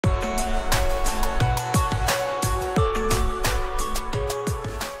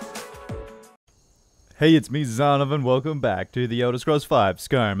Hey, it's me, Zanov, and welcome back to the Elder Scrolls V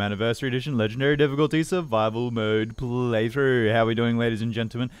Skyrim Anniversary Edition Legendary Difficulty Survival Mode playthrough. How are we doing, ladies and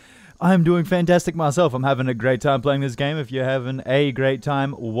gentlemen? I'm doing fantastic myself. I'm having a great time playing this game. If you're having a great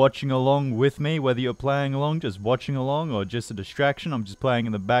time watching along with me, whether you're playing along, just watching along, or just a distraction, I'm just playing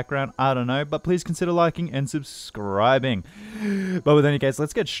in the background, I don't know, but please consider liking and subscribing. But with any case,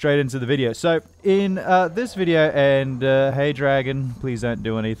 let's get straight into the video. So, in this video, and hey dragon, please don't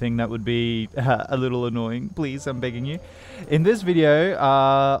do anything that would be a little annoying, please, I'm begging you. In this video,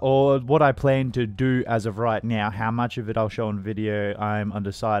 or what I plan to do as of right now, how much of it I'll show in video, I'm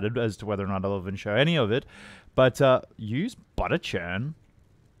undecided as to whether or not I'll even show any of it. But use butter churn?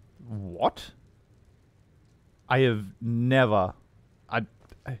 What? I have never...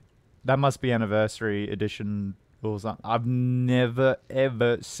 that must be Anniversary Edition or something. I've never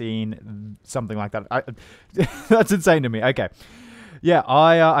ever seen something like that. That's insane to me. Okay. Yeah,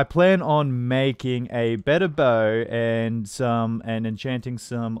 I plan on making a better bow and enchanting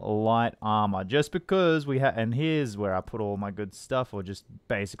some light armor, just because we have. And here's where I put all my good stuff, or just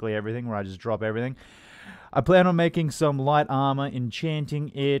basically everything, where I just drop everything. I plan on making some light armor, enchanting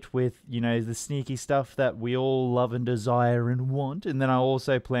it with, you know, the sneaky stuff that we all love and desire and want, and then I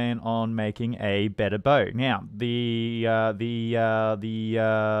also plan on making a better bow. Now, the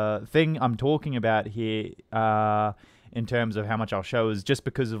thing I'm talking about here, in terms of how much I'll show, is just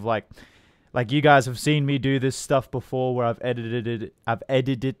because of like you guys have seen me do this stuff before, where I've put it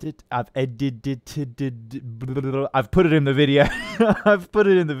in the video. I've put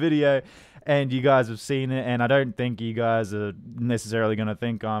it in the video, and you guys have seen it, and I don't think you guys are necessarily going to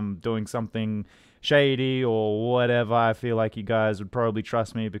think I'm doing something shady or whatever. I feel like you guys would probably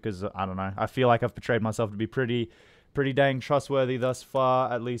trust me because, I don't know, I feel like I've portrayed myself to be pretty dang trustworthy thus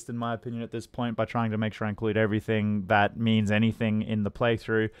far, at least in my opinion at this point, by trying to make sure I include everything that means anything in the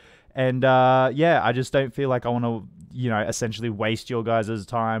playthrough. And yeah, I just don't feel like I want to, you know, essentially waste your guys'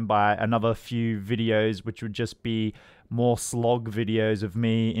 time by another few videos, which would just be more slog videos of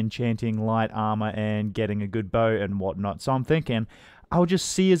me enchanting light armor and getting a good bow and whatnot. So I'm thinking I'll just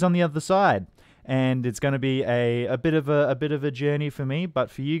see us on the other side. And it's going to be a bit of a journey for me,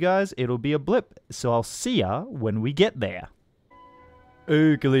 but for you guys, it'll be a blip. So I'll see ya when we get there.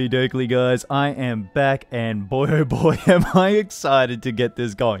 Oakley dokley, guys, I am back, and boy oh boy am I excited to get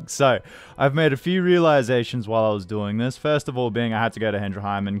this going. So, I've made a few realizations while I was doing this. First of all being I had to go to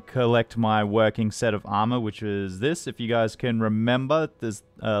Hendrheim and collect my working set of armor, which is this. If you guys can remember, this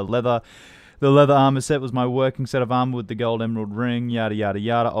the leather armor set was my working set of armor with the gold emerald ring, yada yada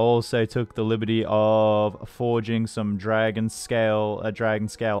yada. I also took the liberty of forging some dragon scale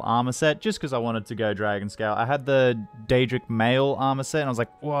armor set, just because I wanted to go dragon scale. I had the Daedric mail armor set, and I was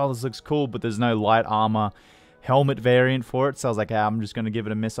like, wow, this looks cool, but there's no light armor helmet variant for it, so I was like, I'm just going to give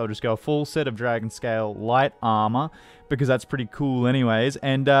it a miss. I'll just go a full set of dragon scale light armor, because that's pretty cool anyways.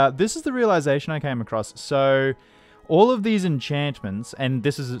 And this is the realization I came across. So all of these enchantments, and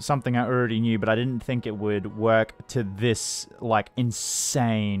this is something I already knew, but I didn't think it would work to this, like,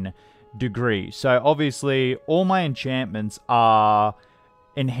 insane degree. So, obviously, all my enchantments are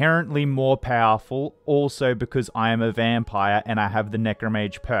inherently more powerful, also because I am a vampire and I have the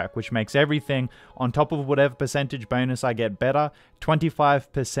Necromage perk, which makes everything, on top of whatever percentage bonus I get better,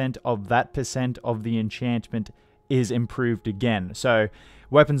 25% of that percent of the enchantment is improved again. So,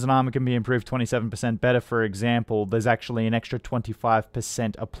 weapons and armor can be improved 27% better, for example. There's actually an extra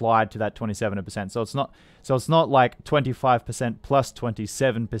 25% applied to that 27%. So it's not like 25% plus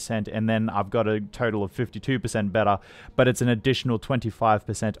 27%, and then I've got a total of 52% better, but it's an additional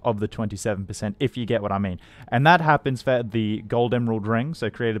 25% of the 27%, if you get what I mean. And that happens for the gold emerald ring. So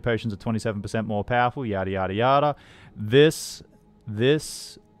created potions are 27% more powerful, yada yada yada. This,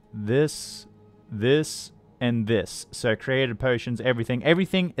 and this. So created potions,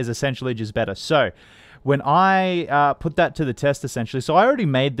 everything is essentially just better. So when I put that to the test, essentially, so I already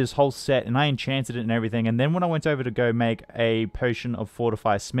made this whole set and I enchanted it and everything, and then when I went over to go make a potion of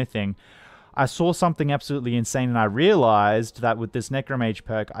fortify smithing, I saw something absolutely insane, and I realized that with this Necromage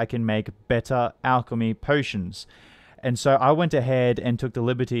perk, I can make better alchemy potions. And so I went ahead and took the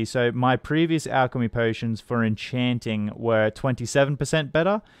liberty. So my previous alchemy potions for enchanting were 27%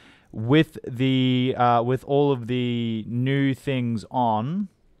 better. With all of the new things on,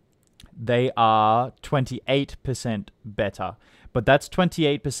 they are 28% better. But that's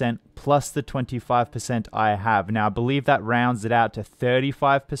 28% plus the 25% I have. Now, I believe that rounds it out to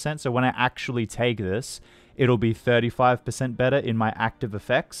 35%. So when I actually take this, it'll be 35% better in my active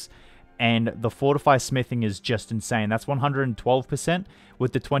effects. And the Fortify Smithing is just insane. That's 112%.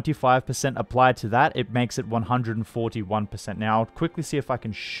 With the 25% applied to that, it makes it 141%. Now, I'll quickly see if I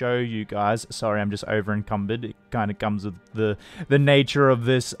can show you guys. Sorry, I'm just over encumbered. It kind of comes with the nature of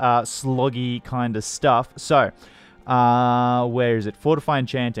this sloggy kind of stuff. So, where is it? Fortify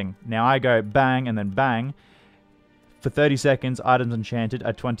Enchanting. Now, I go bang and then bang. For 30 seconds, items enchanted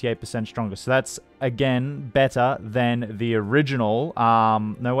are 28% stronger. So that's, again, better than the original.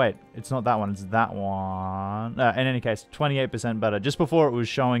 No, wait. It's not that one. It's that one. In any case, 28% better. Just before it was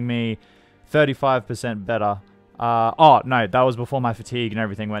showing me 35% better. Oh, no. That was before my fatigue and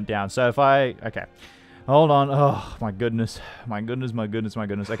everything went down. So if I... Okay. Hold on. Oh, my goodness. My goodness, my goodness, my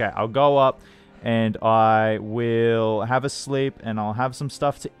goodness. Okay, I'll go up. And I will have a sleep, and I'll have some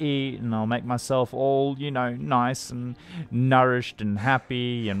stuff to eat, and I'll make myself all, you know, nice and nourished and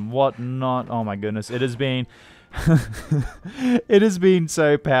happy and whatnot. Oh my goodness, it has been, it has been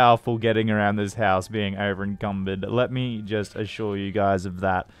so powerful getting around this house being over encumbered. Let me just assure you guys of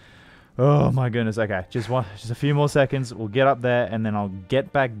that. Oh my goodness. Okay, just a few more seconds. We'll get up there, and then I'll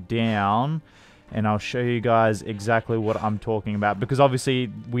get back down. And I'll show you guys exactly what I'm talking about. Because obviously,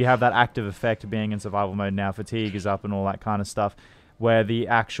 we have that active effect being in survival mode now. Fatigue is up and all that kind of stuff. Where the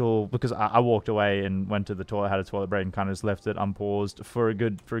actual... Because I walked away and went to the toilet, had a toilet break, and kind of just left it unpaused for a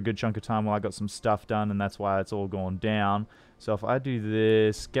good chunk of time while I got some stuff done. And that's why it's all gone down. So if I do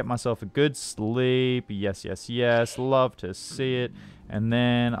this, get myself a good sleep. Yes, yes, yes. Love to see it. And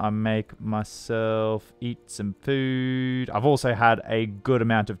then I make myself eat some food. I've also had a good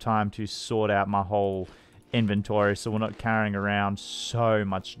amount of time to sort out my whole inventory, so we're not carrying around so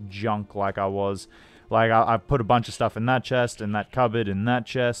much junk like I was. Like, I put a bunch of stuff in that chest, in that cupboard, in that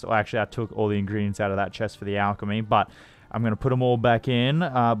chest. Well, actually, I took all the ingredients out of that chest for the alchemy, but I'm going to put them all back in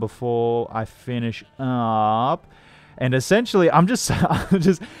before I finish up. And essentially, I'm just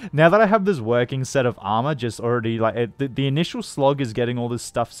now that I have this working set of armor, just already, like, the initial slog is getting all this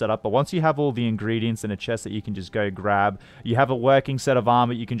stuff set up. But once you have all the ingredients in a chest that you can just go grab, you have a working set of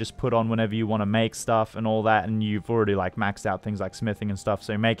armor you can just put on whenever you want to make stuff and all that. And you've already, like, maxed out things like smithing and stuff.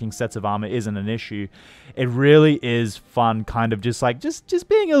 So making sets of armor isn't an issue. It really is fun, kind of just, like, just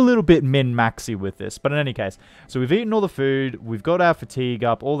being a little bit min-maxy with this. But in any case, so we've eaten all the food. We've got our fatigue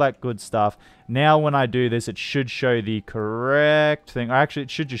up, all that good stuff. Now, when I do this, it should show the correct thing. Actually,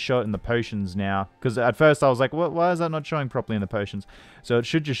 it should just show it in the potions now. Because at first I was like, why is that not showing properly in the potions? So it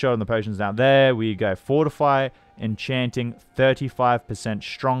should just show it in the potions now. There we go. Fortify, Enchanting, 35%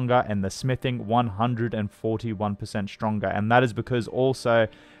 stronger. And the Smithing, 141% stronger. And that is because also,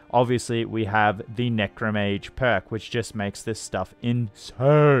 obviously, we have the Necromage perk, which just makes this stuff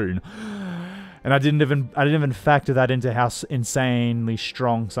insane. And I didn't even factor that into how insanely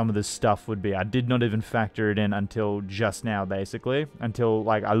strong some of this stuff would be. I did not even factor it in until just now, basically. Until,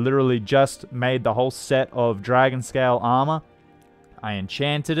 like, I literally just made the whole set of dragon scale armor. I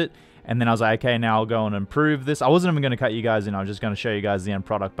enchanted it. And then I was like, okay, now I'll go and improve this. I wasn't even going to cut you guys in. I was just going to show you guys the end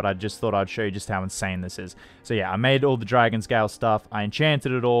product. But I just thought I'd show you just how insane this is. So yeah, I made all the dragon scale stuff. I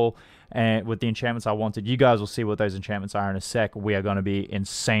enchanted it all. And with the enchantments I wanted, you guys will see what those enchantments are in a sec. We are going to be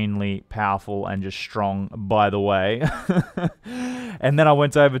insanely powerful and just strong, by the way. And then I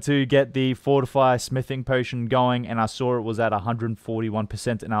went over to get the Fortify Smithing Potion going, and I saw it was at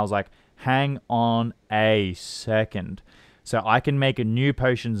 141%, and I was like, hang on a second. So I can make a new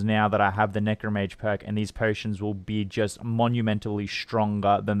potions now that I have the Necromage perk, and these potions will be just monumentally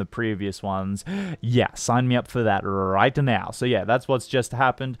stronger than the previous ones. Yeah, sign me up for that right now. So yeah, that's what's just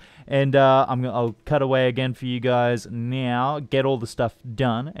happened, and I'll cut away again for you guys now, get all the stuff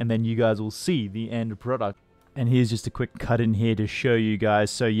done, and then you guys will see the end product. And here's just a quick cut in here to show you guys.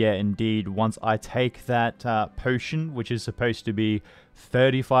 So yeah, indeed, once I take that potion, which is supposed to be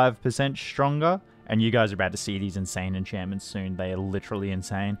 35% stronger, and you guys are about to see these insane enchantments soon. They are literally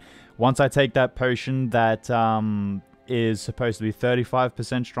insane. Once I take that potion that is supposed to be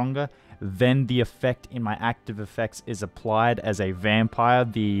 35% stronger, then the effect in my active effects is applied as a vampire.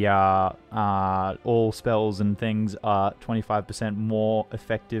 The all spells and things are 25% more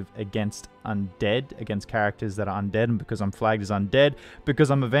effective against undead, against characters that are undead. And because I'm flagged as undead,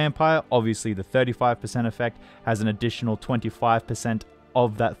 because I'm a vampire, obviously the 35% effect has an additional 25%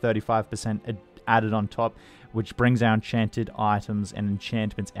 of that 35% added on top, which brings our enchanted items and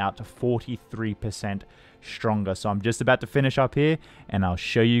enchantments out to 43% stronger. So I'm just about to finish up here, and I'll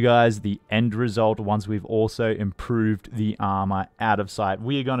show you guys the end result once we've also improved the armor out of sight.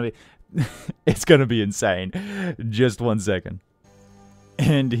 We are going to be... it's going to be insane. Just one second.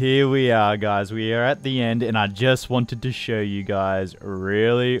 And here we are, guys. We are at the end, and I just wanted to show you guys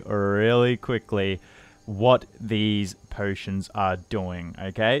really, really quickly what these potions are doing,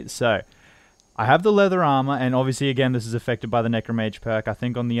 okay? So, I have the leather armor, and obviously, again, this is affected by the Necromage perk. I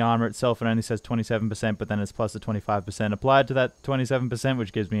think on the armor itself, it only says 27%, but then it's plus the 25% applied to that 27%,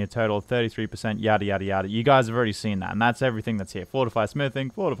 which gives me a total of 33%, yada, yada, yada. You guys have already seen that, and that's everything that's here. Fortify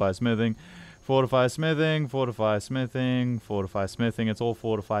smithing, fortify smithing, fortify smithing, fortify smithing, fortify smithing. It's all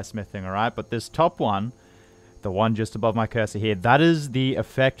fortify smithing, all right? But this top one, the one just above my cursor here, that is the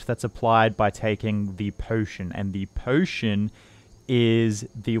effect that's applied by taking the potion, and the potion is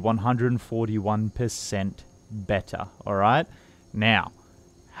the 141% better, alright? Now,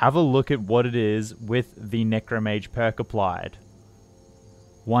 have a look at what it is with the Necromage perk applied.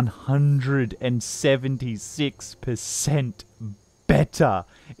 176% better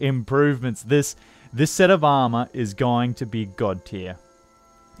improvements. This set of armor is going to be god tier.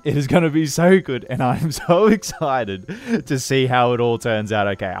 It is going to be so good, and I'm so excited to see how it all turns out.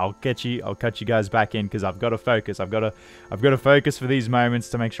 Okay, I'll cut you guys back in because I've got to focus. I've got to focus for these moments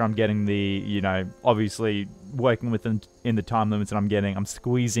to make sure I'm getting the, you know, obviously working within the time limits that I'm getting. I'm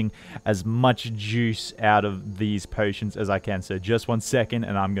squeezing as much juice out of these potions as I can. So just 1 second,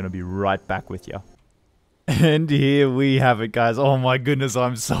 and I'm going to be right back with you. And here we have it, guys. Oh my goodness,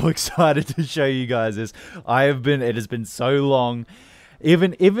 I'm so excited to show you guys this. It has been so long.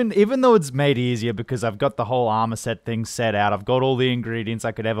 Even though it's made easier because I've got the whole armor set thing set out, I've got all the ingredients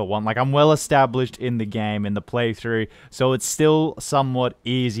I could ever want. Like, I'm well established in the game, in the playthrough, so it's still somewhat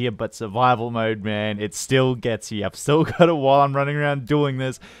easier, but survival mode, man, it still gets you. I've still got it while I'm running around doing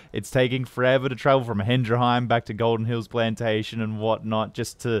this. It's taking forever to travel from Hendrheim back to Golden Hills Plantation and whatnot,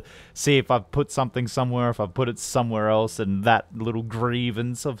 just to see if I've put something somewhere, if I've put it somewhere else, and that little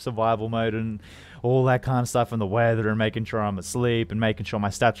grievance of survival mode and all that kind of stuff, and the weather, and making sure I'm asleep, and making sure my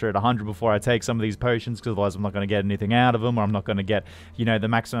stats are at 100 before I take some of these potions, because otherwise I'm not going to get anything out of them, or I'm not going to get, you know, the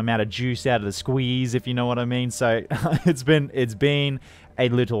maximum amount of juice out of the squeeze, if you know what I mean. So it's been a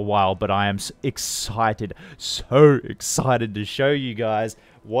little while, but I am excited, so excited to show you guys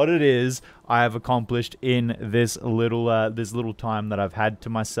what it is I have accomplished in this little time that I've had to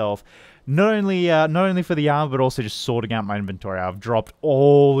myself. Not only for the armor, but also just sorting out my inventory. I've dropped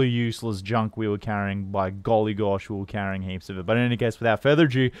all the useless junk we were carrying. By golly gosh, we were carrying heaps of it. But in any case, without further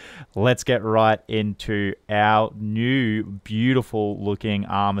ado, let's get right into our new, beautiful looking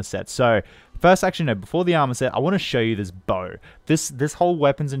armor set. So, first, actually, no, before the armor set, I want to show you this bow. This whole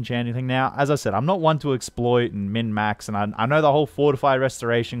weapons enchanting thing now, as I said, I'm not one to exploit and min-max, and I know the whole fortify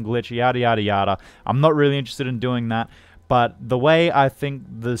restoration glitch, yada, yada, yada. I'm not really interested in doing that. But the way I think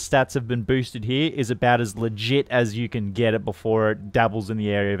the stats have been boosted here is about as legit as you can get it before it dabbles in the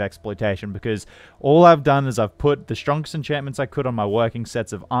area of exploitation, because all I've done is I've put the strongest enchantments I could on my working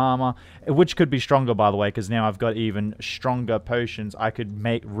sets of armor, which could be stronger, by the way, because now I've got even stronger potions. I could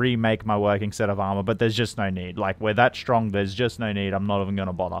remake my working set of armor, but there's just no need. Like, we're that strong, there's just no need. I'm not even going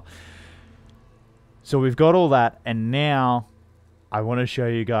to bother. So we've got all that, and now I want to show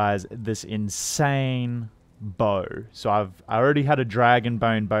you guys this insane bow. So I already had a dragon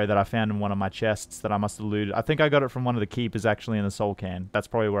bone bow that I found in one of my chests that I must have looted. I think I got it from one of the keepers actually in the soul can. That's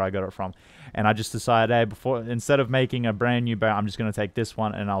probably where I got it from. And I just decided, hey, instead of making a brand new bow, I'm just going to take this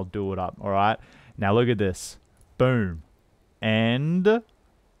one and I'll do it up. All right. Now look at this. Boom. And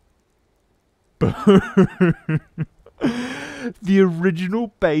boom. The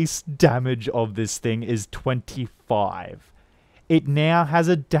original base damage of this thing is 25. It now has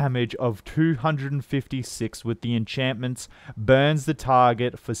a damage of 256 with the enchantments, burns the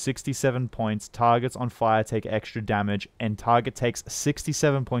target for 67 points, targets on fire take extra damage, and target takes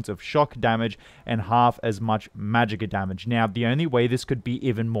 67 points of shock damage and half as much magicka damage. Now, the only way this could be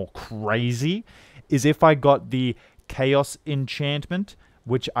even more crazy is if I got the Chaos enchantment,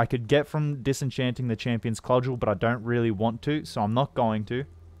 which I could get from disenchanting the Champion's Cudgel, but I don't really want to, so I'm not going to.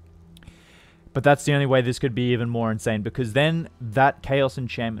 But that's the only way this could be even more insane, because then that Chaos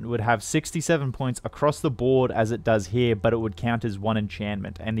enchantment would have 67 points across the board as it does here, but it would count as one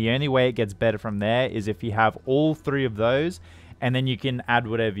enchantment. And the only way it gets better from there is if you have all three of those, and then you can add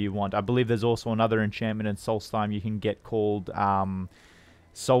whatever you want. I believe there's also another enchantment in Solstheim you can get called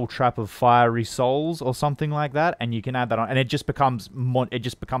Soul Trap of Fiery Souls or something like that, and you can add that on, and it just becomes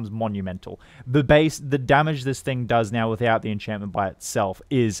monumental. The damage this thing does now without the enchantment by itself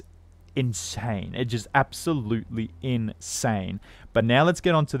is insane. It's just absolutely insane. But now let's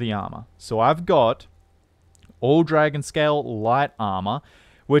get onto the armor. So I've got all dragon scale light armor,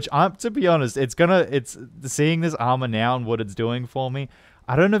 which to be honest, it's seeing this armor now and what it's doing for me,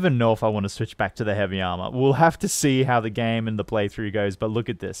 I don't even know if I want to switch back to the heavy armor. We'll have to see how the game and the playthrough goes, but look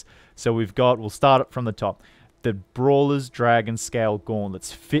at this. So we'll start it from the top. The Brawlers Dragon Scale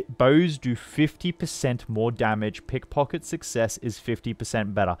Gauntlets. Bows do 50% more damage. Pickpocket success is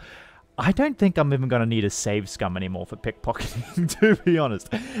 50% better. I don't think I'm even going to need a save scum anymore for pickpocketing, to be honest.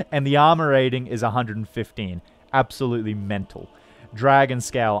 And the armor rating is 115. Absolutely mental. Dragon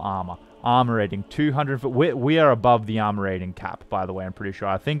Scale Armor. Armor rating 200. We are above the armor rating cap, by the way, I'm pretty sure.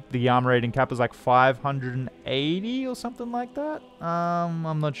 I think the armor rating cap is like 580 or something like that.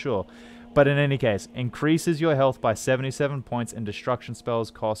 I'm not sure. But in any case, increases your health by 77 points and destruction spells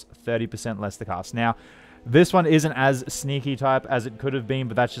cost 30% less to cast. Now, this one isn't as sneaky type as it could have been,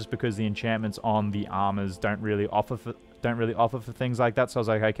 but that's just because the enchantments on the armors don't really offer for things like that. So I was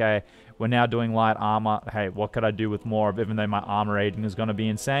like, okay, we're now doing light armor. Hey, what could I do with more of, even though my armor rating is going to be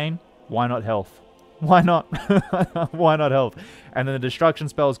insane? Why not health? Why not? Why not health? And then the destruction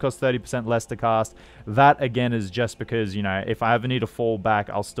spells cost 30% less to cast. That, again, is just because, you know, if I ever need to fall back,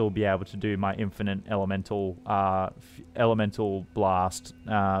 I'll still be able to do my infinite elemental blast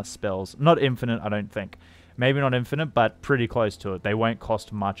spells. Not infinite, I don't think. Maybe not infinite, but pretty close to it. They won't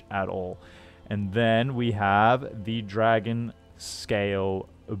cost much at all. And then we have the Dragon Scale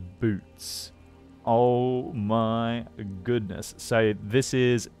Boots. Oh my goodness. So this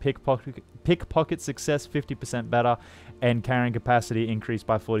is pickpocket success 50% better and carrying capacity increased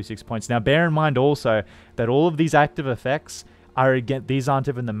by 46 points. Now bear in mind also that all of these active effects are, again, these aren't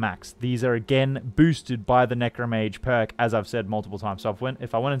even the max. These are again boosted by the Necromage perk, as I've said multiple times. So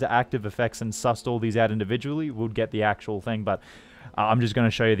if I went into active effects and sussed all these out individually, we'd get the actual thing, but I'm just going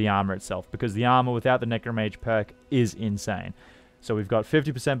to show you the armor itself, because the armor without the Necromage perk is insane. So we've got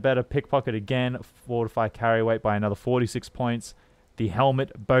 50% better pickpocket again, fortify carry weight by another 46 points. The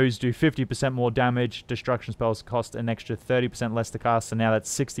helmet, bows do 50% more damage. Destruction spells cost an extra 30% less to cast. So now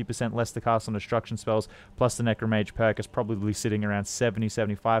that's 60% less to cast on destruction spells. Plus the Necromage perk is probably sitting around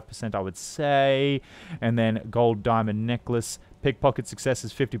 70-75%, I would say. And then gold diamond necklace. Pickpocket success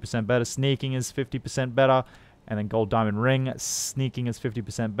is 50% better. Sneaking is 50% better. And then gold diamond ring, sneaking is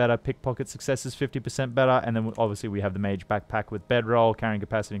 50% better, pickpocket success is 50% better, and then obviously we have the mage backpack with bedroll, carrying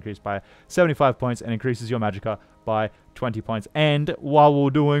capacity increased by 75 points, and increases your magicka by 20 points. And while we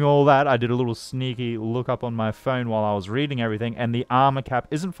were doing all that, I did a little sneaky look up on my phone while I was reading everything, and the armor cap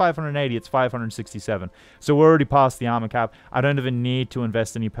isn't 580, it's 567. So we're already past the armor cap. I don't even need to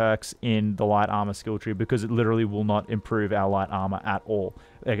invest any perks in the light armor skill tree, because it literally will not improve our light armor at all.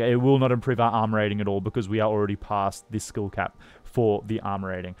 Okay, it will not improve our armor rating at all, because we are already past this skill cap for the armor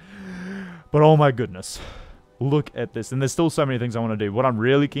rating. But oh my goodness, look at this. And there's still so many things I want to do. What I'm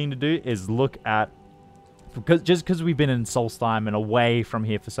really keen to do is look at, because we've been in Solstheim and away from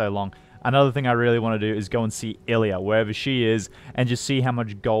here for so long, another thing I really want to do is go and see Ilya, wherever she is, and just see how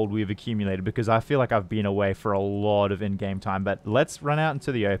much gold we've accumulated, because I feel like I've been away for a lot of in-game time. But let's run out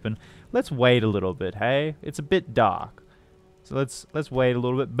into the open. Let's wait a little bit, hey? It's a bit dark. So let's wait a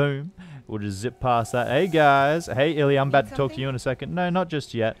little bit. Boom. We'll just zip past that. Hey, guys. Hey, Ilya, I'm about to talk to you in a second. No, not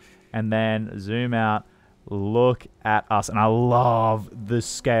just yet. And then zoom out. Look at us. And I love the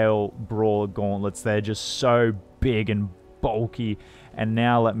scale brawler gauntlets. They're just so big and bulky. And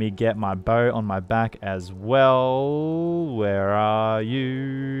now let me get my bow on my back as well. Where are you?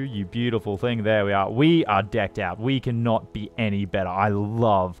 You beautiful thing. There we are. We are decked out. We cannot be any better. I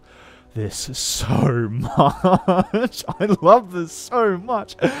love this so much. I love this so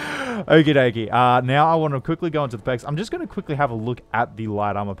much. Okie dokie. Now I want to quickly go into the perks. I'm just going to quickly have a look at the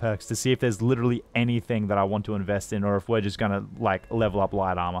light armor perks to see if there's literally anything that I want to invest in, or if we're just going to like level up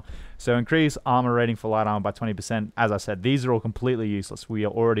light armor. So increase armor rating for light armor by 20%. As I said, these are all completely useless. We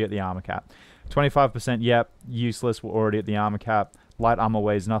are already at the armor cap. 25%, yep, useless. We're already at the armor cap. Light armor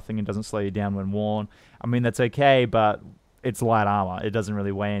weighs nothing and doesn't slow you down when worn. I mean, that's okay, but it's light armor. It doesn't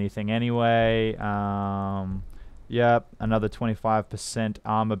really weigh anything anyway. Yep, another 25%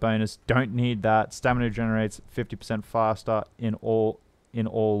 armor bonus. Don't need that. Stamina generates 50% faster in all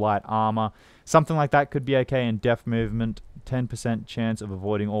light armor. Something like that could be okay in deft movement. 10% chance of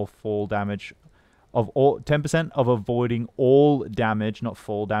avoiding all fall damage. 10% of avoiding all damage, not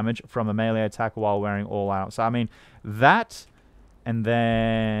fall damage, from a melee attack while wearing all out. So I mean that, and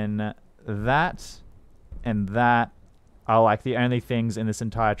then that, and that are like the only things in this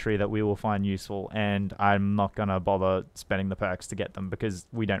entire tree that we will find useful, and I'm not gonna bother spending the perks to get them because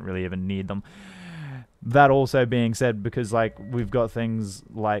we don't really even need them. That also being said, because like we've got things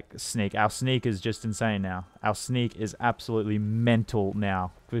like sneak. Our sneak is just insane now. Our sneak is absolutely mental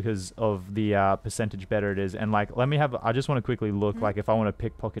now because of the percentage better it is. And like, let me have, I just want to quickly look, like if I want to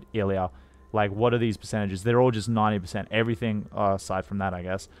pickpocket Ilya, like what are these percentages? They're all just 90%. Everything aside from that, I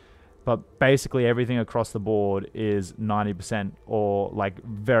guess. But basically everything across the board is 90% or like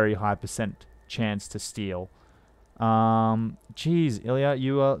very high percent chance to steal. Geez, Ilya,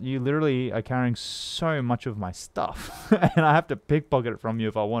 you literally are carrying so much of my stuff, and I have to pickpocket it from you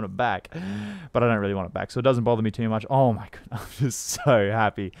if I want it back. But I don't really want it back, so it doesn't bother me too much. Oh my god, I'm just so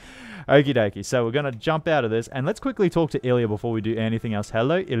happy. Okie dokie, so we're gonna jump out of this, and let's quickly talk to Ilya before we do anything else.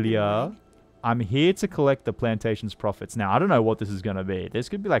 Hello, Ilya. I'm here to collect the plantation's profits. Now, I don't know what this is going to be. This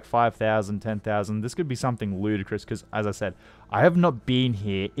could be like 5,000, 10,000. This could be something ludicrous because, as I said, I have not been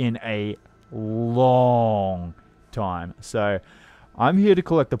here in a long time. So, I'm here to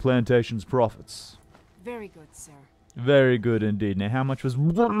collect the plantation's profits. Very good, sir. Very good indeed. Now, how much was...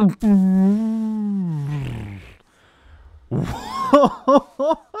 What?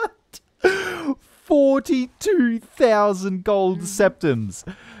 42,000 gold septims.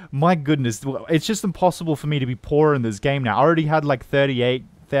 My goodness, it's just impossible for me to be poor in this game now. I already had like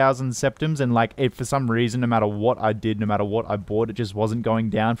 38,000 septims, and like it, for some reason, no matter what I did, no matter what I bought, it just wasn't going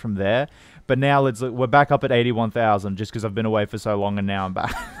down from there. But now we're back up at 81,000 just because I've been away for so long, and now I'm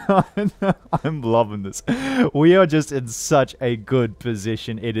back. I'm loving this. We are just in such a good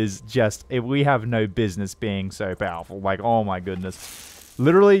position. It is just, we have no business being so powerful. Like, oh my goodness.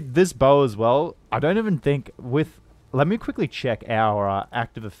 Literally, this bow as well, I don't even think with... Let me quickly check our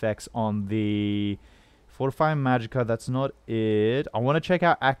active effects on the Fortifying Magicka. That's not it. I want to check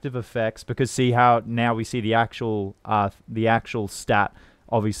our active effects because see how now we see the actual stat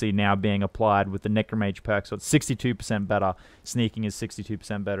obviously now being applied with the Necromage perk. So it's 62% better. Sneaking is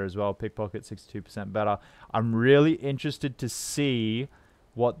 62% better as well. Pickpocket 62% better. I'm really interested to see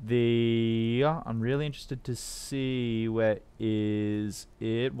what the... I'm really interested to see where is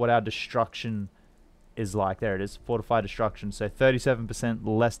it, what our destruction is like. There it is, Fortify Destruction. So 37%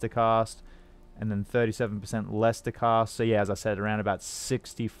 less to cast, and then 37% less to cast. So yeah, as I said, around about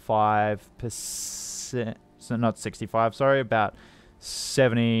 65%. So not 65, sorry, about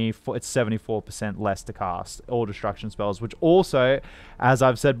 74. It's 74% less to cast all destruction spells, which also, as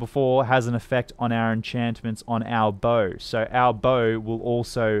I've said before, has an effect on our enchantments on our bow. So our bow will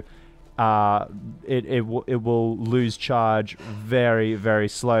also it will lose charge very, very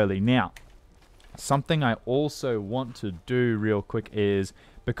slowly. Now, something I also want to do real quick is,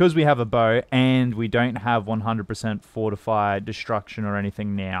 because we have a bow and we don't have 100% fortified destruction or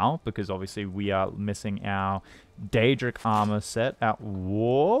anything now, because obviously we are missing our Daedric armor set.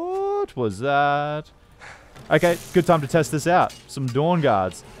 What was that? Okay, good time to test this out. Some Dawn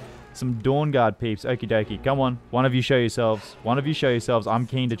Guards. Some Dawn Guard peeps. Okie dokie. Come on. One of you show yourselves. One of you show yourselves. I'm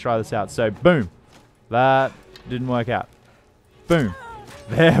keen to try this out. So, boom. That didn't work out. Boom.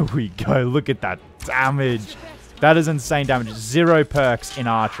 There we go. Look at that damage. That is insane damage. 0 perks in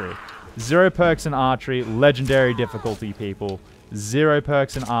archery. 0 perks in archery. Legendary difficulty, people. 0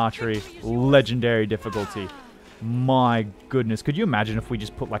 perks in archery. Legendary difficulty. My goodness. Could you imagine if we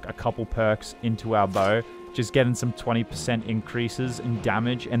just put like a couple perks into our bow? Just getting some 20% increases in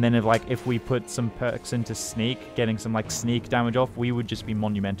damage. And then if we put some perks into sneak, getting some like sneak damage off, we would just be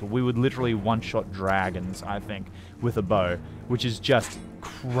monumental. We would literally one-shot dragons, I think, with a bow, which is just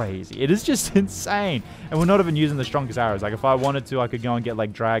crazy. It is just insane. And we're not even using the strongest arrows. Like if I wanted to, I could go and get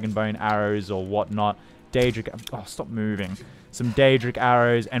like dragon bone arrows or whatnot. Daedric, oh, stop moving. Some Daedric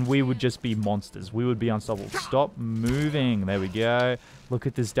arrows, and we would just be monsters. We would be unstoppable. Stop moving. There we go. Look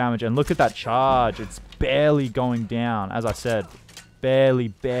at this damage, and look at that charge. It's barely going down. As I said, barely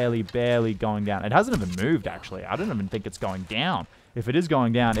going down. It hasn't even moved, actually. I don't even think it's going down. If it is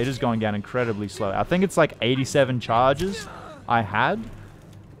going down, it is going down incredibly slow. I think it's like 87 charges I had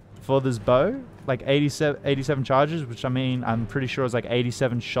for this bow. Like 87 charges, which I mean, I'm pretty sure it's like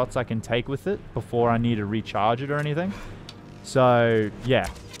 87 shots I can take with it before I need to recharge it or anything. So, yeah,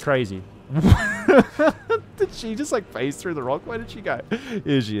 crazy. Did she just like phase through the rock? Where did she go?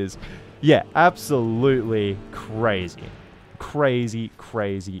 Here she is. Yeah, absolutely crazy. Crazy.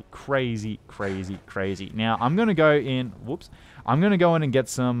 Now, I'm going to go in, whoops. I'm going to go in and get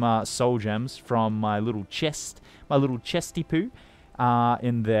some soul gems from my little chest, my little chesty poo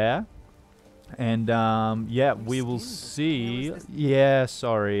in there. And, yeah, we will see. Yeah,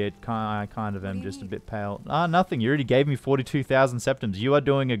 sorry, I kind of am just a bit pale. Nothing. You already gave me 42,000 septims. You are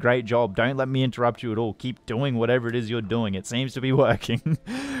doing a great job. Don't let me interrupt you at all. Keep doing whatever it is you're doing. It seems to be working.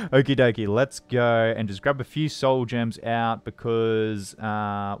 Okie dokie, let's go and just grab a few soul gems out because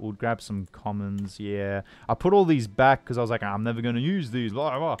we'll grab some commons, yeah. I put all these back because I was like, I'm never going to use these,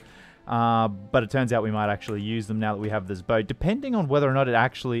 blah, blah. But it turns out we might actually use them now that we have this bow, depending on whether or not it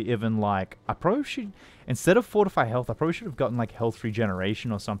actually even like, I probably should, instead of fortify health, I probably should have gotten like health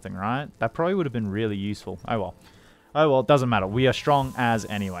regeneration or something, right? That probably would have been really useful. Oh well. Oh, well, it doesn't matter. We are strong as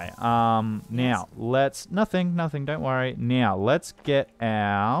anyway. Now, nothing, don't worry. Now, let's get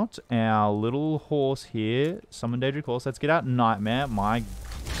out our little horse here. Summon Daedric horse. Let's get out Nightmare. My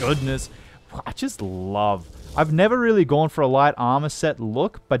goodness. I just love... I've never really gone for a light armor set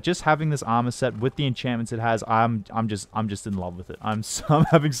look, but just having this armor set with the enchantments it has, I'm just in love with it. I'm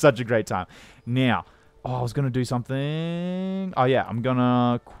having such a great time. Now... Oh, I was going to do something. Oh, yeah. I'm going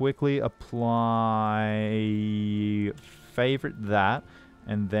to quickly apply favorite that.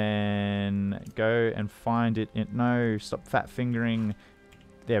 And then go and find it in... No, stop fat fingering.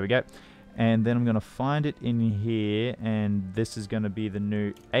 There we go. And then I'm going to find it in here. And this is going to be the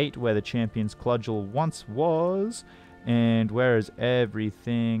new 8 where the Champion's Cudgel once was. And where is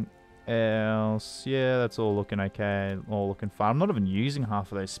everything else? Yeah, that's all looking okay, all looking fine. I'm not even using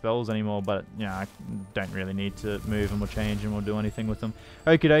half of those spells anymore, but you know, I don't really need to move them or change them or do anything with them.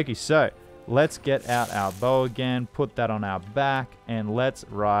 Okie dokie, so let's get out our bow again, put that on our back, and let's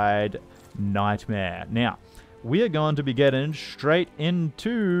ride Nightmare. Now, we are going to be getting straight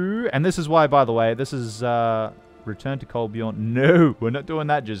into, and this is why, by the way, this is Return to Colbjorn. No, we're not doing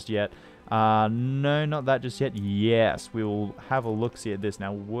that just yet. No, not that just yet. Yes, we will have a look-see at this.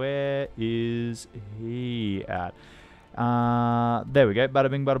 Now, where is he at? There we go. Bada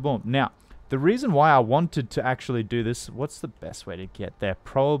bing, bada boom. Now, the reason why I wanted to actually do this, what's the best way to get there?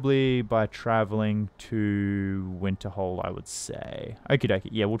 Probably by traveling to Winterhold, I would say. Okie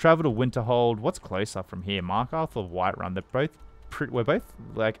dokie. Yeah, we'll travel to Winterhold. What's closer from here? Markarth or Whiterun? We're both,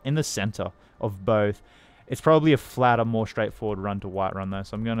 like, in the center of both. It's probably a flatter, more straightforward run to Whiterun, though.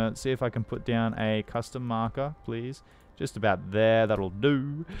 So I'm going to see if I can put down a custom marker, please. Just about there. That'll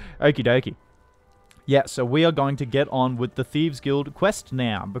do. Okie dokie. Yeah, so we are going to get on with the Thieves Guild quest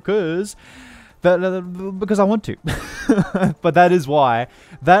now. Because I want to. But that is why.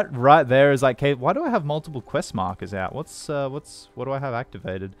 That right there is like, okay, why do I have multiple quest markers out? What do I have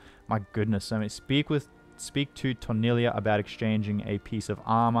activated? My goodness. So I mean, speak to Tornilia about exchanging a piece of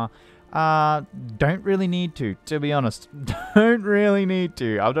armor. Don't really need to be honest. Don't really need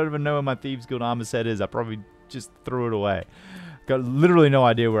to. I don't even know where my Thieves Guild armor set is. I probably just threw it away. Got literally no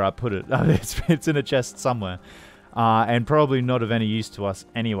idea where I put it. It's in a chest somewhere. And probably not of any use to us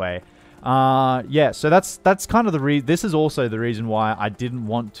anyway. Yeah, so that's kind of this is also the reason why I didn't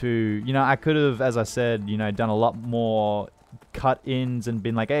want to, you know, I could have, as I said, you know, done a lot more cut-ins and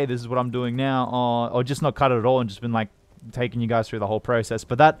been like, hey, this is what I'm doing now, or just not cut it at all and just been like, taking you guys through the whole process.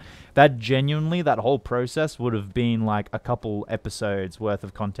 But that genuinely, that whole process would have been like a couple episodes worth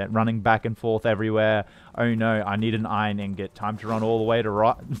of content, running back and forth everywhere. Oh no, I need an iron ingot. Time to run all the way to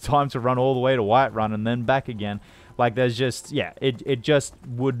Whiterun and then back again. Like there's just, yeah, it just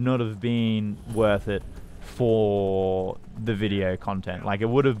would not have been worth it for the video content. Like it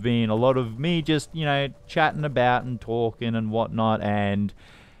would have been a lot of me just, you know, chatting about and talking and whatnot, and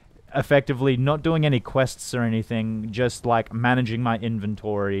effectively not doing any quests or anything, just like managing my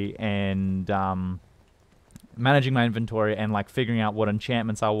inventory and like figuring out what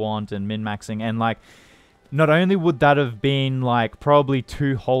enchantments I want and min-maxing. And like not only would that have been like probably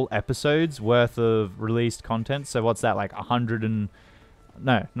 2 whole episodes worth of released content, so what's that, like about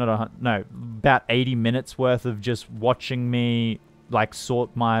 80 minutes worth of just watching me like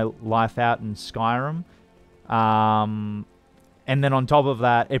sort my life out in Skyrim. And then on top of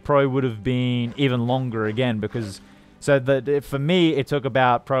that, it probably would have been even longer again, because for me, it took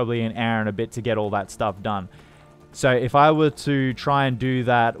about probably an hour and a bit to get all that stuff done. So if I were to try and do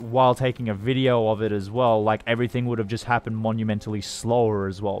that while taking a video of it as well, like everything would have just happened monumentally slower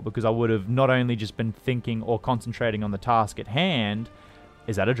as well, because I would have not only just been thinking or concentrating on the task at hand.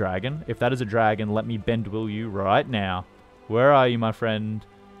 Is that a dragon? If that is a dragon, let me bend will you right now. Where are you, my friend?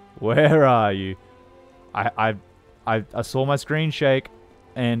 Where are you? I saw my screen shake,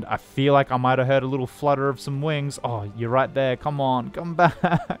 and I feel like I might have heard a little flutter of some wings. Oh, you're right there. Come on. Come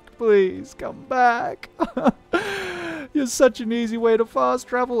back. Please, come back. You're such an easy way to fast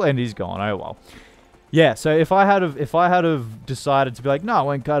travel. And he's gone. Oh, well. Yeah, so if I had have decided to be like, no, I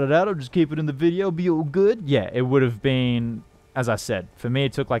won't cut it out. I'll just keep it in the video. Be all good. Yeah, it would have been, as I said, for me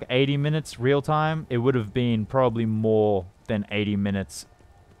it took like 80 minutes real time. It would have been probably more than 80 minutes,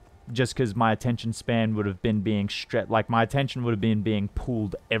 just because my attention span would have been being stretched. Like my attention would have been being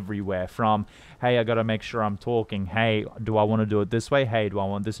pulled everywhere from, hey, I got to make sure I'm talking. Hey, do I want to do it this way? Hey, do I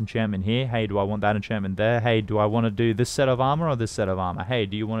want this enchantment here? Hey, do I want that enchantment there? Hey, do I want to do this set of armor or this set of armor? Hey,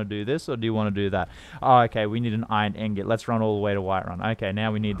 do you want to do this or do you want to do that? Oh, okay, we need an iron ingot. Let's run all the way to Whiterun. Okay,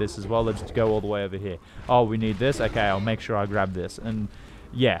 now we need this as well. Let's go all the way over here. Oh, we need this. Okay, I'll make sure I grab this. And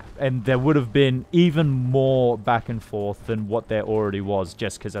yeah, and there would have been even more back and forth than what there already was,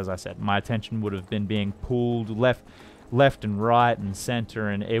 just because, as I said, my attention would have been being pulled left and right and center,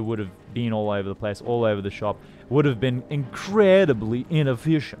 and it would have been all over the place, all over the shop. Would have been incredibly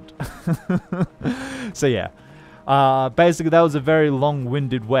inefficient. So yeah, basically that was a very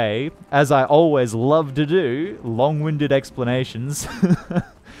long-winded way, as I always love to do, long-winded explanations.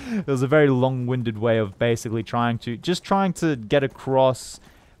 It was a very long-winded way of basically trying to get across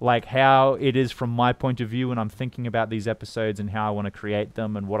like how it is from my point of view when I'm thinking about these episodes and how I want to create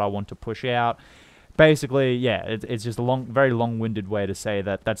them and what I want to push out. Basically, yeah, it's just a very long-winded way to say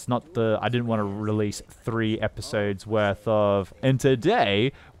that that's not I didn't want to release 3 episodes worth of, and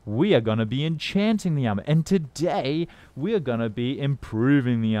today we are going to be enchanting the armor, and today we are going to be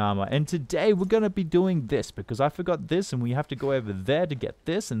improving the armor, and today we're going to be doing this because I forgot this and we have to go over there to get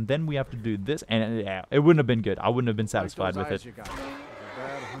this, and then we have to do this, and yeah, it wouldn't have been good. I wouldn't have been satisfied with it.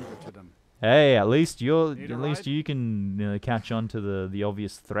 Hey, at least you can catch on to the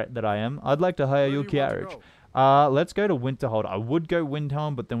obvious threat that I am. I'd like to hire your carriage. Let's go to Winterhold. I would go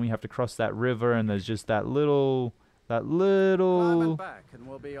Windhelm, but then we have to cross that river, and there's just that little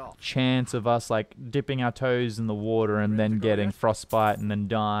chance of us like dipping our toes in the water and then getting frostbite and then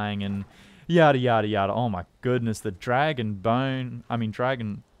dying and yada yada yada. Oh my goodness, the dragon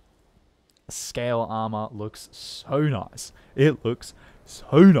scale armor looks so nice. It looks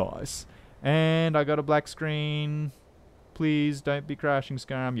so nice. And I got a black screen. Please don't be crashing,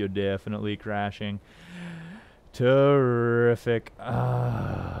 Skyrim. You're definitely crashing. Terrific.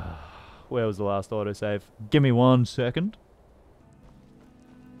 Where was the last autosave? Give me 1 second.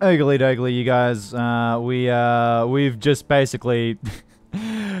 Oogly doogly, you guys. We've just basically...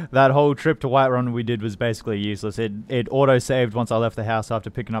 that whole trip to Whiterun we did was basically useless. It auto-saved once I left the house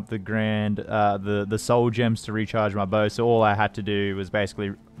after picking up the soul gems to recharge my bow. So all I had to do was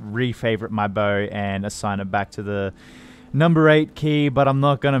basically re-favorite my bow and assign it back to the number 8 key. But I'm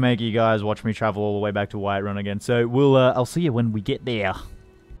not going to make you guys watch me travel all the way back to Whiterun again. So I'll see you when we get there.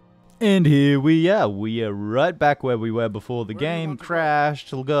 And here we are. We are right back where we were before the game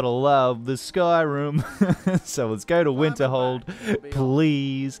crashed. Gotta love the Skyrim. So let's go to Winterhold.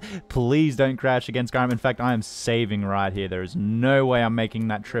 Please don't crash again, Skyrim. In fact, I am saving right here. There is no way I'm making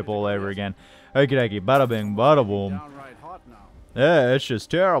that trip all over again. Okie dokie, bada bing, bada boom. Yeah, it's just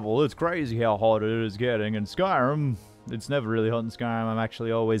terrible. It's crazy how hot it is getting in Skyrim. It's never really hot in Skyrim. I'm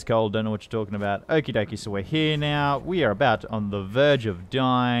actually always cold. Don't know what you're talking about. Okie dokie, so we're here now. We are about on the verge of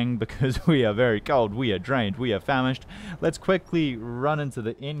dying because we are very cold. We are drained. We are famished. Let's quickly run into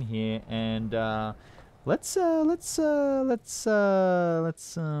the inn here and let's do a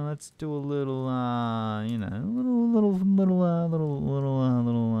little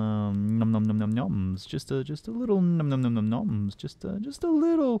nom nom nom nom noms. Just a little nom nom nom nom noms. Just a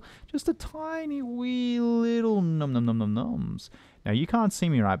tiny wee little nom nom nom nom noms. Now you can't see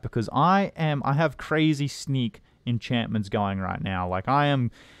me right because I have crazy sneak enchantments going right now. Like I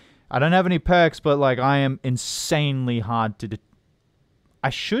don't have any perks, but like I am insanely hard to I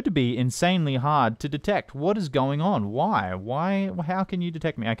should be insanely hard to detect. What is going on? Why? How can you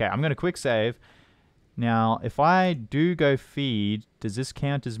detect me? Okay, I'm going to quick save. Now, if I do go feed, does this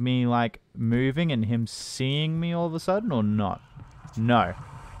count as me, like, moving and him seeing me all of a sudden or not? No.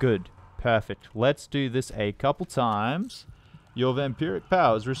 Good. Perfect. Let's do this a couple times. Your vampiric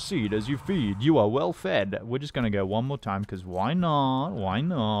powers recede as you feed. You are well fed. We're just going to go one more time because why not? Why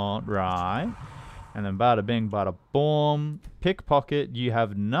not? Right. And then bada bing, bada boom. Pickpocket, you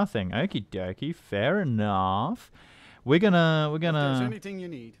have nothing. Okie dokie, fair enough. We're gonna... If there's anything you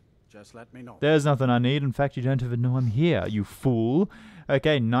need, just let me know. There's nothing I need. In fact, you don't even know I'm here, you fool.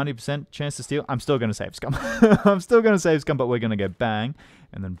 Okay, 90% chance to steal. I'm still gonna save scum. I'm still gonna save scum, but we're gonna go bang,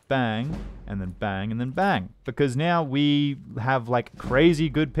 and then bang, and then bang, and then bang. Because now we have, like, crazy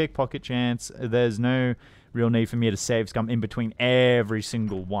good pickpocket chance. There's no real need for me to save scum in between every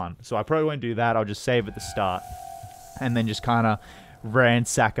single one. So I probably won't do that. I'll just save at the start and then just kind of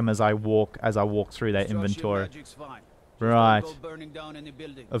ransack them as I walk through that inventory. Right.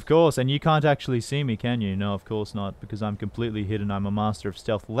 Of course, and you can't actually see me, can you? No, of course not, because I'm completely hidden. I'm a master of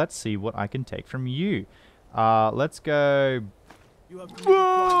stealth. Let's see what I can take from you. Let's go. You have committed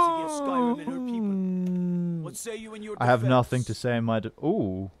crimes against Skyrim and her people. What say you in your defense? I have nothing to say in my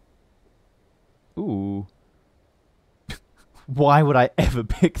Ooh. Why would I ever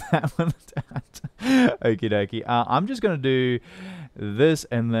pick that one? Okie dokie. I'm just going to do this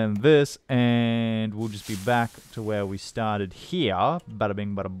and then this, and we'll just be back to where we started here. Bada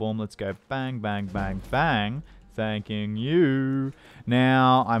bing, bada boom. Let's go bang, bang, bang, bang. Thanking you.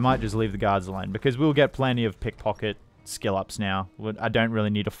 Now, I might just leave the guards alone, because we'll get plenty of pickpocket skill ups now. I don't really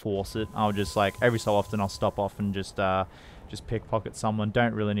need to force it. I'll just like every so often I'll stop off and just pickpocket someone.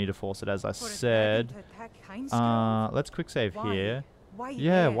 Don't really need to force it, as I said. Let's quick save here.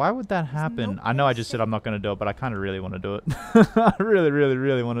 Yeah, why would that happen? I know I just said I'm not going to do it, but I kind of really want to do it. I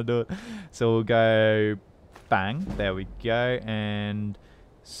really want to do it. So we'll go bang. There we go. And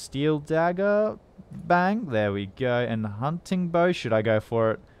steel dagger. Bang. There we go. And hunting bow. Should I go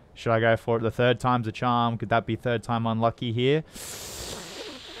for it? Should I go for it? The third time's a charm. Could that be third time unlucky here?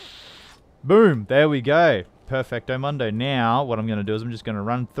 Boom. There we go. Perfecto mundo. Now, what I'm going to do is I'm just going to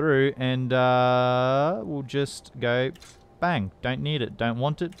run through and we'll just go bang. Don't need it. Don't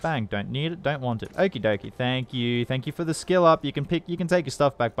want it. Bang. Don't need it. Don't want it. Okie dokie. Thank you. Thank you for the skill up. You can take your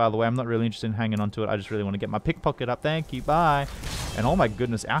stuff back, by the way. I'm not really interested in hanging on to it. I just really want to get my pickpocket up. Thank you. Bye. And oh my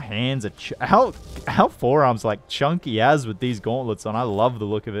goodness, our hands are... our forearms like chunky as with these gauntlets on. I love the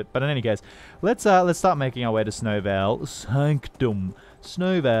look of it. But in any case, let's start making our way to Snowvale Sanctum.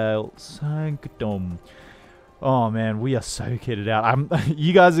 Snowvale Sanctum. Oh man, we are so kitted out.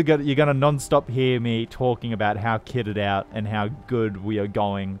 You guys you're gonna non-stop hear me talking about how kitted out and how good we are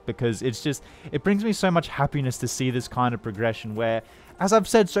going, because it brings me so much happiness to see this kind of progression where, as I've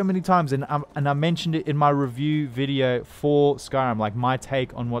said so many times, and I mentioned it in my review video for Skyrim, like my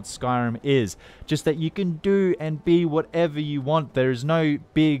take on what Skyrim is, just that you can do and be whatever you want. There is no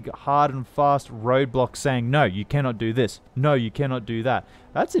big, hard and fast roadblock saying, no, you cannot do this. No, you cannot do that.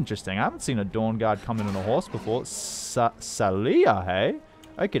 That's interesting. I haven't seen a Dawn Guard come in on a horse before. Salia, hey?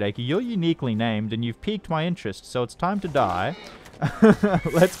 Okie dokie, you're uniquely named and you've piqued my interest, so it's time to die.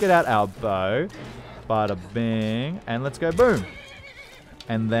 Let's get out our bow. Bada bing. And let's go boom.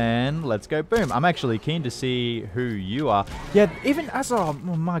 And then let's go boom. I'm actually keen to see who you are. Yeah, even as oh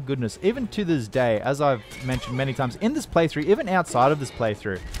my goodness, even to this day, as I've mentioned many times in this playthrough, even outside of this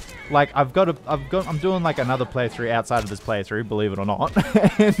playthrough, like I'm doing like another playthrough outside of this playthrough, believe it or not,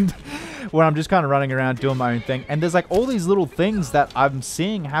 and where I'm just kind of running around doing my own thing, and there's like all these little things that I'm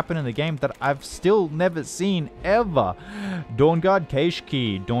seeing happen in the game that I've still never seen ever. Dawn Guard Cache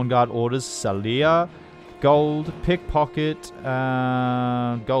Key, Dawn Guard orders Salia. Gold, pickpocket,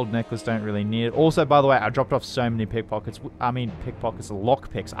 gold necklace, don't really need it. Also, by the way, I dropped off so many pickpockets. Pickpockets,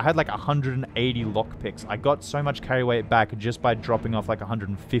 lockpicks. I had like 180 lockpicks. I got so much carry weight back just by dropping off like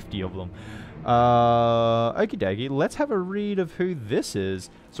 150 of them. Okie dokie, let's have a read of who this is.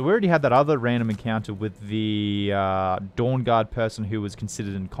 So we already had that other random encounter with the Dawn Guard person who was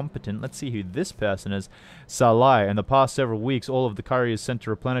considered incompetent. Let's see who this person is. Salai. In the past several weeks, all of the couriers sent to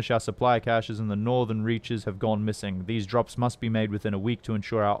replenish our supply caches in the northern reaches have gone missing. These drops must be made within a week to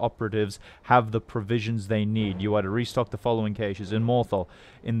ensure our operatives have the provisions they need. You are to restock the following caches. In Morthal,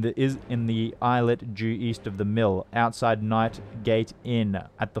 in the islet due east of the mill, outside Night Gate Inn,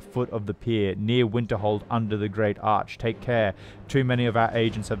 at the foot of the pier, near Winterhold under the Great Arch. Take care. Too many of our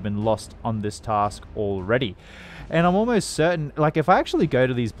agents have been lost on this task already. And I'm almost certain, like, if I actually go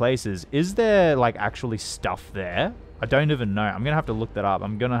to these places, is there, like, actually stuff there? I don't even know. I'm going to have to look that up.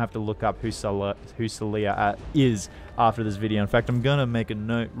 I'm going to have to look up who Salia is after this video. In fact, I'm going to make a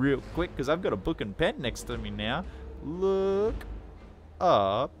note real quick because I've got a book and pen next to me now. Look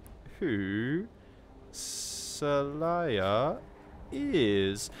up who Salia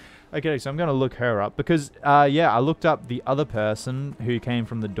is. Okay, so I'm going to look her up because, yeah, I looked up the other person who came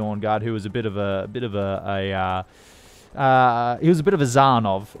from the Dawn Guard, who was a bit of a he was a bit of a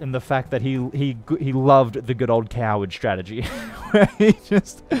Zarnov in the fact that he loved the good old coward strategy. Where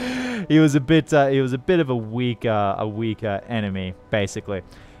he was a bit of a weaker enemy basically,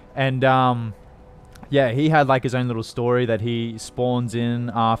 and yeah, he had like his own little story that he spawns in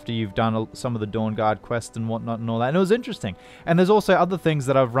after you've done some of the Dawn Guard quests and whatnot and all that. And it was interesting. And there's also other things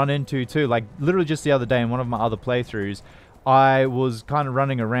that I've run into too. Like literally just the other day in one of my other playthroughs, I was kind of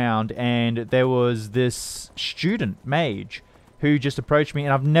running around and there was this student mage who just approached me,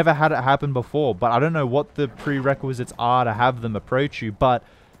 and I've never had it happen before. But I don't know what the prerequisites are to have them approach you. But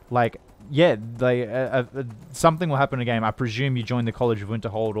like, yeah, something will happen in the game. I presume you join the College of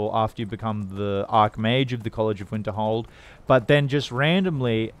Winterhold or after you become the Archmage of the College of Winterhold. But then just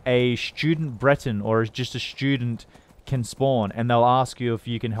randomly, a student Breton or just a student can spawn, and they'll ask you if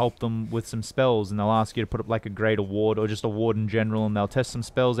you can help them with some spells, and they'll ask you to put up like a great award or just a ward in general, and they'll test some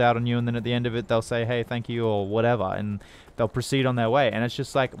spells out on you, and then at the end of it, they'll say, hey, thank you, or whatever, and they'll proceed on their way. And it's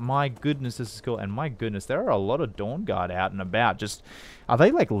just like, my goodness, this is cool. And my goodness, there are a lot of Dawn Guard out and about. Just, are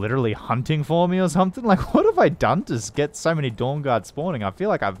they like literally hunting for me or something? Like, what have I done to get so many Dawn Guard spawning? I feel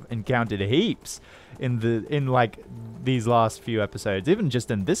like I've encountered heaps in like these last few episodes. Even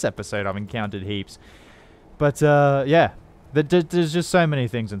just in this episode, I've encountered heaps. But yeah, There's just so many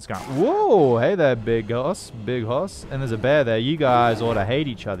things in Skyrim. Whoa, hey there, big hoss. Big hoss. And there's a bear there. You guys ought to hate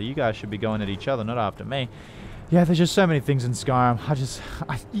each other. You guys should be going at each other, not after me. Yeah, there's just so many things in Skyrim.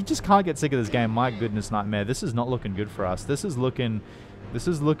 You just can't get sick of this game. My goodness, Nightmare. This is not looking good for us. This is looking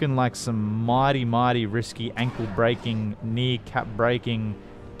like some mighty, mighty risky, ankle-breaking, kneecap-breaking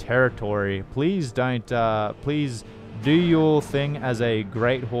territory. Please don't, please do your thing as the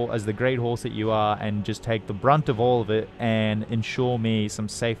great horse that you are, and just take the brunt of all of it and ensure me some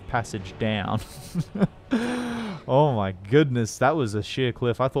safe passage down. Oh my goodness, that was a sheer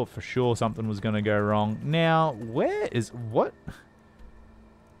cliff. I thought for sure something was going to go wrong. Now, where?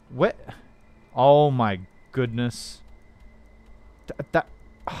 Oh my goodness.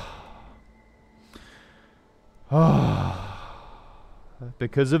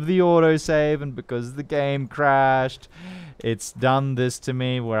 Because of the autosave and because the game crashed, it's done this to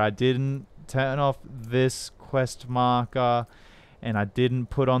me where I didn't turn off this quest marker and I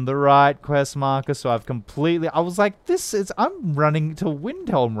didn't put on the right quest marker, so I was like, I'm running to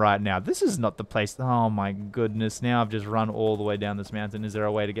Windhelm right now. This is not the place. Oh my goodness, now I've just run all the way down this mountain. Is there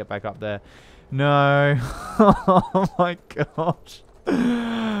a way to get back up there? No. Oh my gosh.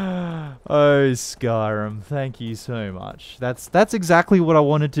 Oh, Skyrim, thank you so much. That's exactly what I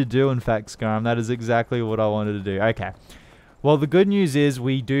wanted to do, in fact, Skyrim. That is exactly what I wanted to do. Okay. Well, the good news is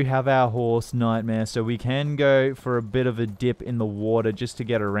we do have our horse, Nightmare, so we can go for a bit of a dip in the water just to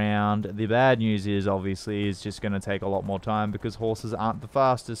get around. The bad news is, obviously, it's just going to take a lot more time because horses aren't the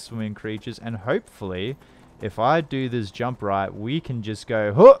fastest swimming creatures, and hopefully, if I do this jump right, we can just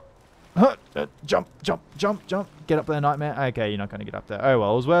go, jump, get up there, Nightmare. Okay, you're not going to get up there. Oh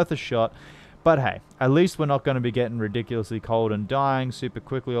well, it was worth a shot. But hey, at least we're not going to be getting ridiculously cold and dying super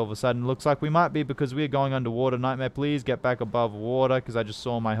quickly all of a sudden. Looks like we might be because we're going underwater. Nightmare, please get back above water, because I just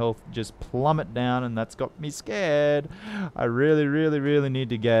saw my health just plummet down and that's got me scared. I really, really, really need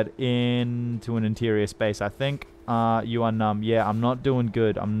to get into an interior space, I think. You are numb. Yeah, I'm not doing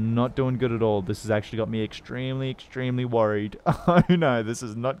good. I'm not doing good at all. This has actually got me extremely, extremely worried. Oh no, this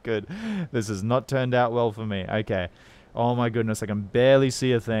is not good. This has not turned out well for me. Okay. Oh my goodness, I can barely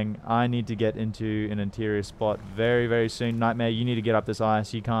see a thing. I need to get into an interior spot very, very soon. Nightmare, you need to get up this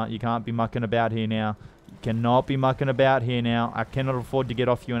ice. You can't be mucking about here now. You cannot be mucking about here now. I cannot afford to get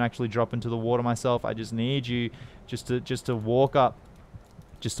off you and actually drop into the water myself. I just need you just to walk up.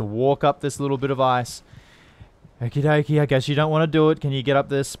 Just to walk up this little bit of ice. Okie dokie, I guess you don't want to do it. Can you get up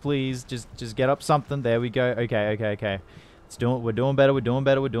this, please? Just get up something. There we go. Okay. We're doing better.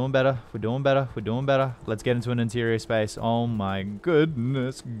 Let's get into an interior space. Oh my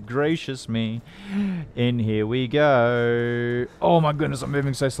goodness gracious me. In here we go. Oh my goodness, I'm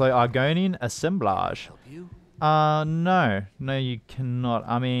moving so slow. Argonian assemblage. Help you? No. No, you cannot.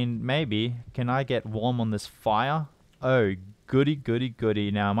 I mean, maybe. Can I get warm on this fire? Oh,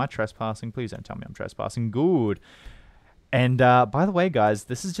 goody. Now, am I trespassing? Please don't tell me I'm trespassing. Good. And by the way, guys,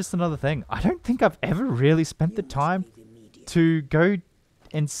 this is just another thing. I don't think I've ever really spent the time to go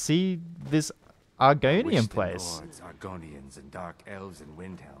and see this Argonian place. Lords, Argonians, and Dark Elves in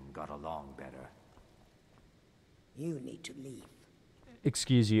Windhelm got along better. You need to leave.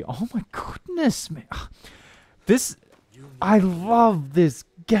 Excuse you. Oh my goodness, man. I love this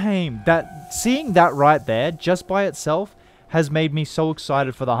game. Seeing that right there, just by itself, has made me so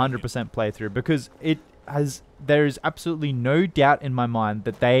excited for the 100% playthrough, because there is absolutely no doubt in my mind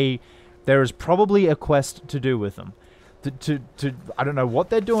that there is probably a quest to do with them. I don't know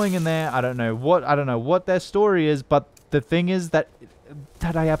what they're doing in there. I don't know what their story is, but the thing is that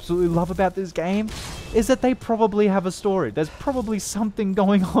I absolutely love about this game is that they probably have a story. There's probably something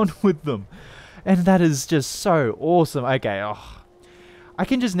going on with them. And that is just so awesome. Okay, I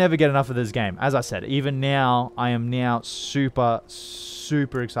can just never get enough of this game. As I said, even now, I am now super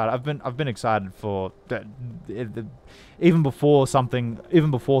excited. I've been excited for even before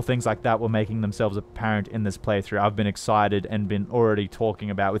things like that were making themselves apparent in this playthrough. I've been excited and been already talking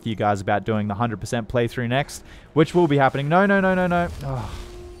about with you guys about doing the 100% playthrough next, which will be happening. No. Oh,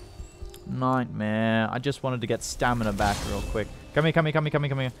 Nightmare. I just wanted to get stamina back real quick. Come here.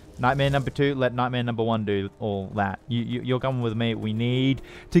 Nightmare number 2, let Nightmare number 1 do all that. You're coming with me. We need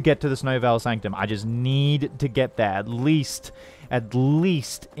to get to the Snowvale Sanctum. I just need to get there. At least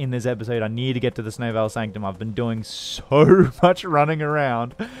in this episode, I need to get to the Snowvale Sanctum. I've been doing so much running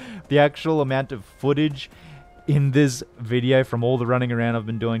around. The actual amount of footage in this video from all the running around I've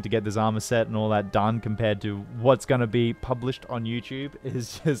been doing to get this armor set and all that done compared to what's going to be published on YouTube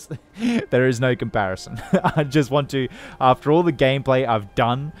is just, there is no comparison. I just want to, after all the gameplay I've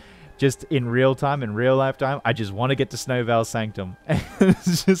done, just in real time, in real life time, I just want to get to Snowvale Sanctum.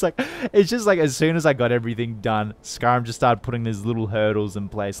 it's just like as soon as I got everything done, Skyrim just started putting these little hurdles in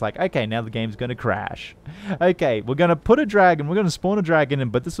place. Like, okay, now the game's gonna crash. Okay, we're gonna put a dragon, we're gonna spawn a dragon in,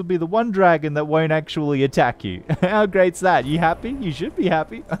 but this will be the one dragon that won't actually attack you. How great's that? You happy? You should be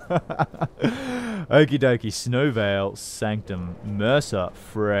happy. Okie dokie, Snowvale Sanctum, Mercer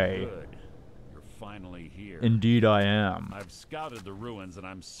Frey. Good. You're finally here. Indeed I am. I've scouted the ruins and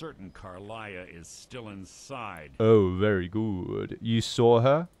I'm certain Carlia is still inside. Oh, very good. You saw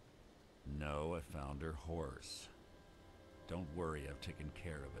her? No, I found her horse. Don't worry, I've taken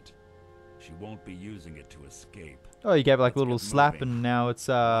care of it. She won't be using it to escape. Oh, you gave her like a Let's little get slap moving. and now it's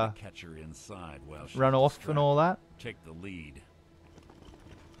Catch her inside while she's run off and all that? Take the lead.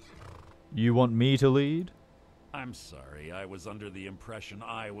 You want me to lead? I'm sorry, I was under the impression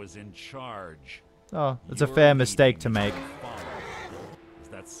I was in charge. Oh, it's a You're fair mistake to leading make. me to follow. Does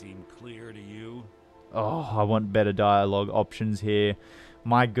that seem clear to you? Oh, I want better dialogue options here.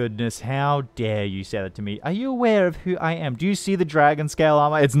 My goodness, how dare you say that to me? Are you aware of who I am? Do you see the dragon scale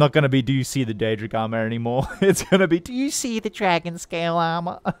armor? It's not going to be do you see the Daedric armor anymore. It's going to be do you see the dragon scale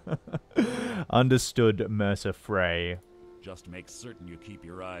armor? Understood, Mercer Frey. Just make certain you keep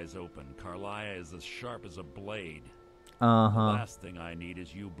your eyes open. Carlia is as sharp as a blade. Uh-huh. The last thing I need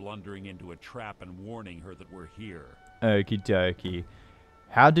is you blundering into a trap and warning her that we're here. Okie dokie.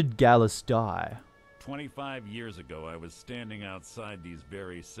 How did Gallus die? 25 years ago, I was standing outside these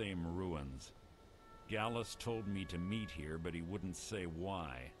very same ruins. Gallus told me to meet here, but he wouldn't say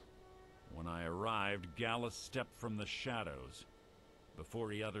why. When I arrived, Gallus stepped from the shadows.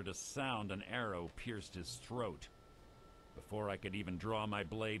 Before he uttered a sound, an arrow pierced his throat. Before I could even draw my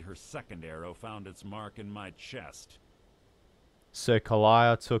blade, her second arrow found its mark in my chest. So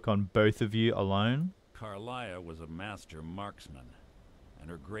Carlia took on both of you alone? Carlia was a master marksman, and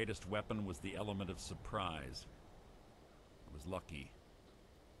her greatest weapon was the element of surprise. I was lucky.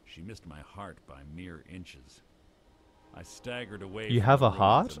 She missed my heart by mere inches. I staggered away. You from have the a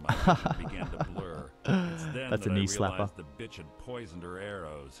heart? ruins and my vision began to blur. It's then That's that a knee I slapper. realized the bitch had poisoned her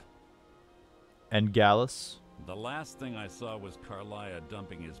arrows. And Gallus? The last thing I saw was Carlia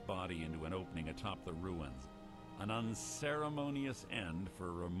dumping his body into an opening atop the ruins. An unceremonious end for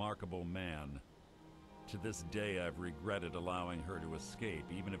a remarkable man. To this day, I've regretted allowing her to escape,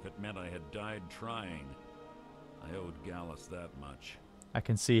 even if it meant I had died trying. I owed Gallus that much. I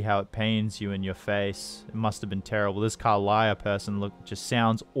can see how it pains you in your face. It must have been terrible. This Carlia person just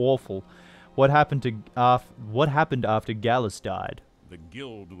sounds awful. What happened after Gallus died? The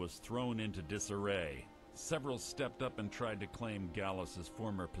guild was thrown into disarray. Several stepped up and tried to claim Gallus's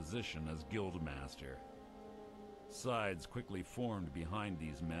former position as guildmaster. Sides quickly formed behind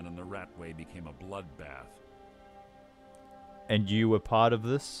these men, and the Ratway became a bloodbath. And you were part of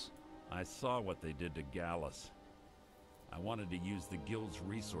this? I saw what they did to Gallus. I wanted to use the guild's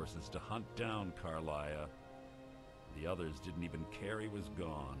resources to hunt down Carlia. The others didn't even care he was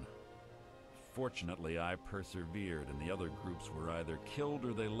gone. Fortunately, I persevered, and the other groups were either killed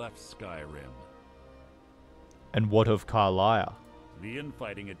or they left Skyrim. And what of Carlia? The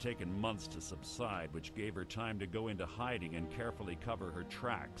infighting had taken months to subside, which gave her time to go into hiding and carefully cover her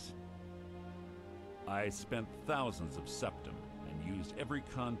tracks. I spent thousands of septum and used every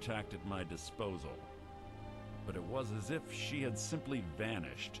contact at my disposal. But it was as if she had simply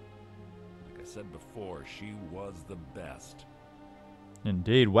vanished. Like I said before, she was the best.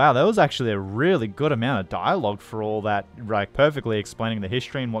 Indeed. Wow, that was actually a really good amount of dialogue for all that, like perfectly explaining the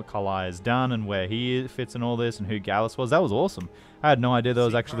history and what Carlia has done and where he fits in all this and who Gallus was. That was awesome. I had no idea there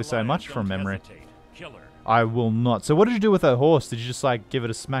was actually so much from memory. Kill her. I will not. So what did you do with her horse? Did you just like give it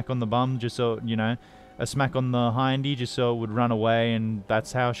a smack on the bum just so, you know, a smack on the hindy just so it would run away and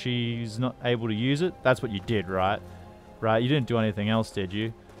that's how she's not able to use it? That's what you did, right? Right? You didn't do anything else, did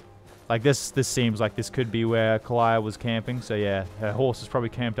you? Like this seems like this could be where Carlia was camping. So yeah, her horse is probably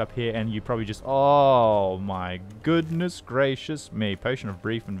camped up here and you probably just, oh my goodness gracious me. Potion of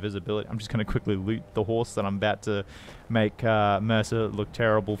brief invisibility. I'm just going to quickly loot the horse that I'm about to make Mercer look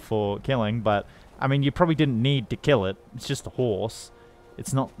terrible for killing. But I mean, you probably didn't need to kill it. It's just a horse.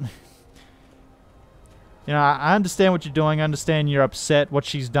 It's not... You know, I understand what you're doing. I understand you're upset. What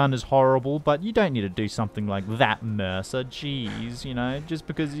she's done is horrible, but you don't need to do something like that, Mercer. Jeez, you know, just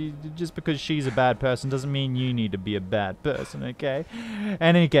because she's a bad person doesn't mean you need to be a bad person, okay? In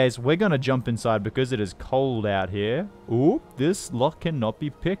any case, we're gonna jump inside because it is cold out here. Oop, this lock cannot be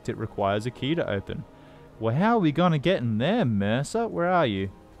picked. It requires a key to open. Well, how are we gonna get in there, Mercer? Where are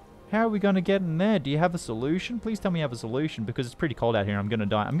you? How are we going to get in there? Do you have a solution? Please tell me you have a solution because it's pretty cold out here and I'm going to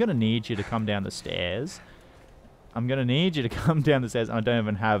die. I'm going to need you to come down the stairs. I'm gonna need you to come down the stairs. I don't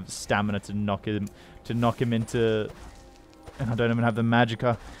even have stamina to knock him into, and I don't even have the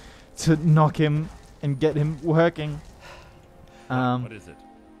magicka to knock him and get him working. What is it?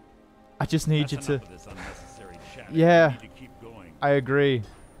 I just need That's you enough to. of this unnecessary chatting. Yeah. We need to keep going. I agree.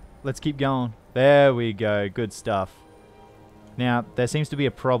 Let's keep going. There we go. Good stuff. Now there seems to be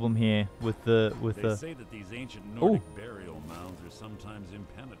a problem here with the They say that these ancient Nordic burial mounds are sometimes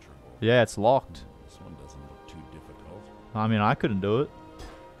impenetrable. Yeah, it's locked. This one doesn't look too difficult. I mean, I couldn't do it.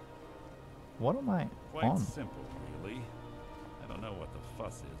 What am I Quite on? simple, really. I don't know what the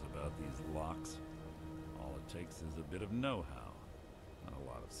fuss is about these locks. All it takes is a bit of know-how, not a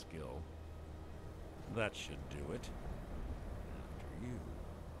lot of skill. That should do it. After you.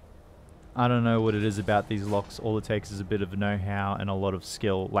 I don't know what it is about these locks. All it takes is a bit of know-how and a lot of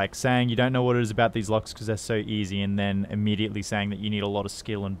skill. Like saying you don't know what it is about these locks because they're so easy, and then immediately saying that you need a lot of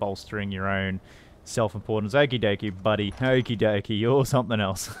skill and bolstering your own self-importance. Okie dokie, buddy. Okie dokie. You're something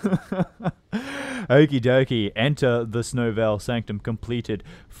else. Okie dokie. Enter the Snowvale Sanctum completed.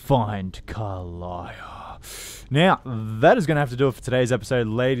 Find Carlia. Now, that is going to have to do it for today's episode,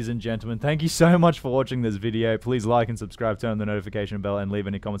 ladies and gentlemen. Thank you so much for watching this video. Please like and subscribe, turn on the notification bell, and leave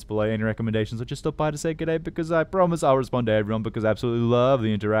any comments below, any recommendations, or just stop by to say good day, because I promise I'll respond to everyone, because I absolutely love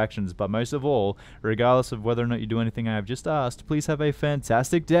the interactions. But most of all, regardless of whether or not you do anything I have just asked, please have a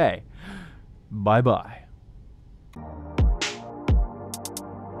fantastic day. Bye-bye.